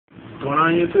Going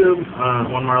on YouTube?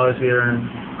 Juan here,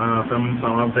 filming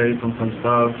some updates on some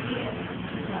stuff.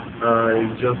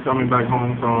 Just coming back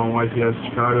home from YCS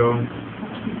Chicago.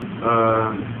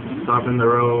 Stopped in the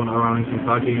road around in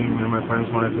Kentucky, and my friends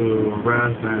wanted to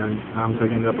rest, and I'm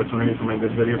taking the opportunity to make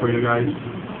this video for you guys.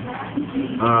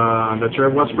 The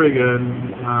trip was pretty good.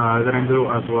 I didn't do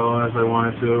as well as I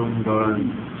wanted to, but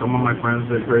some of my friends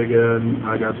did pretty good.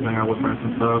 I got to hang out with friends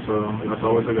and stuff, so that's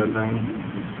always a good thing.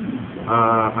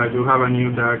 I do have a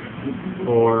new deck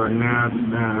for Nats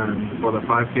and for the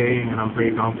 5K, and I'm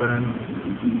pretty confident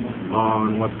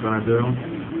on what's gonna do.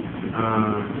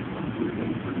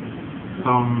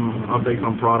 Some updates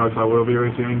on products. I will be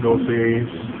receiving Gold Series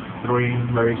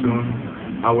 3 very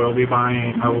soon. I will be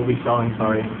selling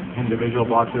individual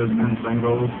boxes and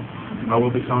singles. I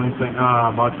will be selling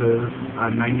boxes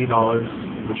at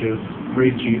 $90, which is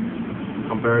pretty cheap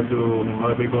compared to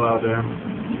other people out there.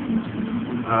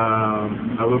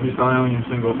 I will be selling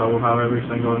singles. I will have every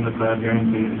single in the set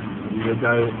guaranteed. If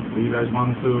you guys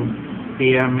want to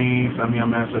PM me, send me a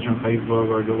message on Facebook,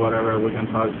 or do whatever, we can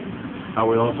talk. I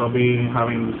will also be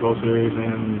having this Gold Series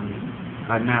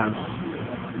at Nats.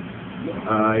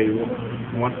 I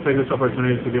want to take this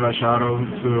opportunity to give a shout out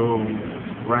to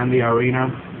Randy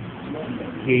Arena.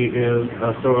 He is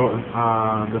the store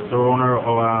owner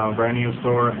of a brand new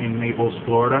store in Naples,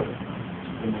 Florida.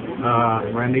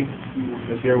 Randy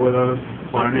is here with us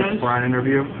for an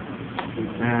interview,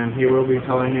 and he will be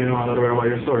telling you a little bit about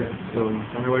your store. So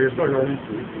tell me about your store, Randy.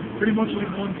 Pretty much like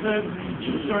Juan said, we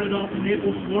just started off in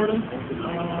Naples, Florida.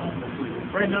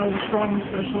 Right now we're strongly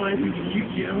specializing in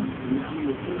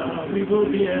Yu-Gi-Oh! We will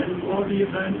be at all the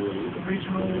events,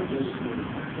 regionals,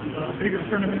 bigger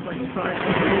tournaments like Sky,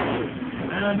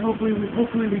 and hopefully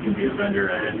we can be a vendor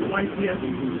at YCS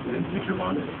in future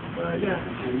months. Yeah,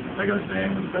 like I was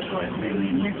saying, we specialize mainly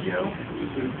in Yu-Gi-Oh!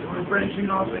 We're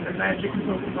branching off into Magic and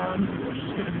Pokemon, which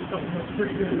is going to be something that's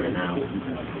pretty good right now.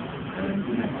 And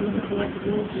doing the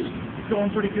collectibles,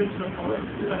 going pretty good so far.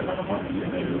 It's about a month.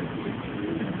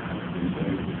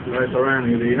 Right, so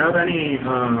Randy, do you have any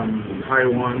high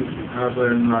ones, as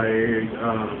in like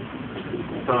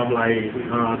stuff like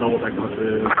double deck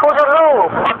buses?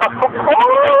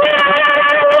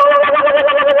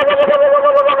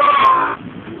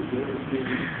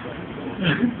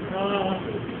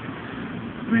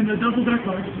 I mean, the double deck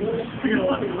buses, I got a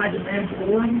lot of high demand for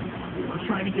them. I was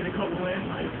trying to get a couple in.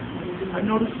 I've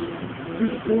noticed through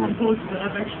the forum posts that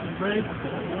I've actually read,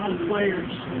 a lot of players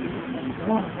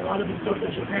want a lot of the stuff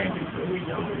that Japan do that we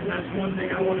don't. And that's one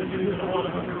thing I want to do that a lot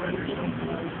of other vendors don't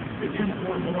do. It's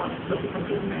import a lot of stuff from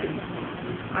Japan.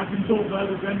 I've been told by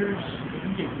other vendors it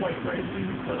can get quite pricey,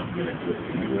 but I'm going to do it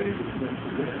anyway.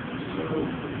 So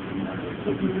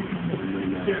hopefully we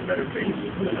can get a better base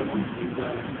for that one.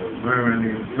 Alright,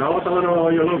 Randy. Tell us a little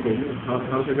about your local.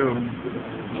 How's it going?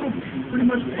 Pretty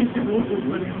much basic local,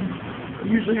 but we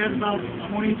usually have about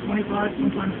 20, 25,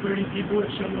 sometimes 30 people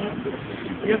that show up.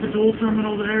 We have the dual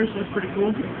terminal there, so that's pretty cool.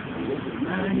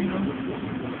 And, you know,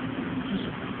 just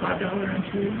 $5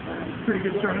 entry, pretty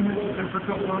good tournament. Sit there for a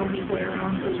couple hours, play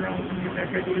around, goes around with some new deck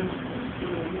ideas.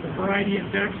 The variety of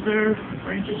decks there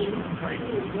ranges from like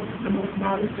the most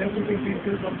modest decks you can think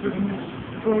of up to the most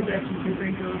pro decks you can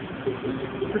think of.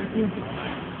 Pretty cool.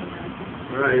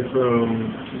 Alright, so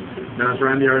that's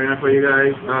Randy Arena for you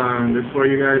guys. This is for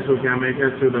you guys who can make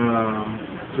it to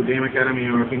Game Academy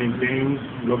or Phoenix Games,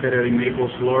 located in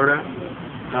Naples, Florida.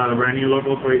 Brand new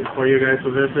local for you guys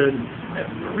to visit.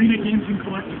 Arena Games and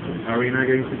Collectibles. Arena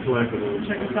Games and Collectibles.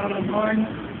 Check us out online,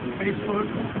 Facebook.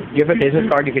 Do you have a business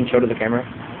card you can show to the camera?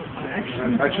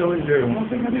 I actually do. I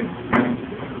don't think I do.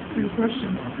 Good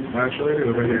question. I actually do,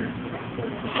 over here.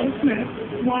 Oh, snap.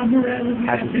 Juan Morales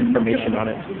Has information on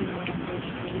it.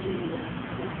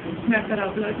 Snap that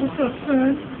out. Be like, what's up,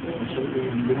 son?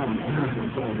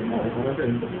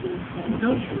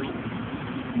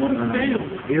 What a fail.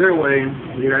 Either way,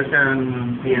 you guys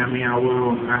can PM me. I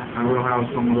will have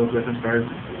some of those business cards.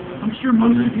 I'm sure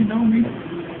most of you know me.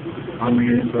 On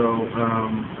me, so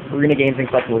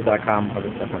ArenaGamesandCollectibles.com, other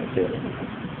stuff on it too.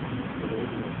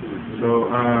 So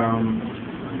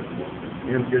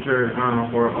in the future,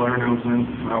 for other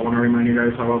announcements, I want to remind you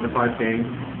guys about the 5K,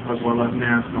 as well as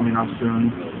Nats coming up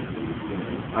soon.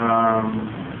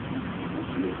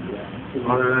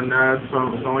 Other than that,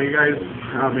 some of you guys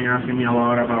have been asking me a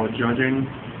lot about judging.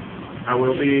 I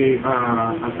will be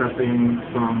accepting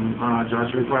some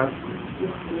judge requests.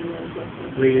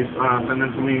 Please send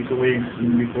them to me 2 weeks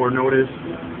before notice.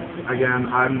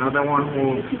 Again, I'm not the one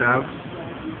who steps,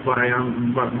 but I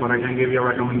can give you a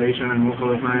recommendation, and most of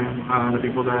the time, the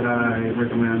people that I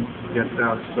recommend get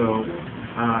steps. So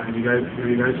If you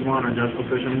guys want a judge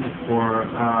position for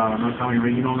North County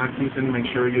Regional next season, make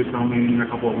sure you tell me a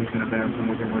couple of weeks in advance and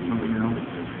we can work something out.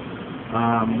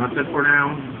 That's it for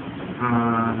now.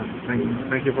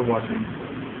 Thank you for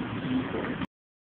watching.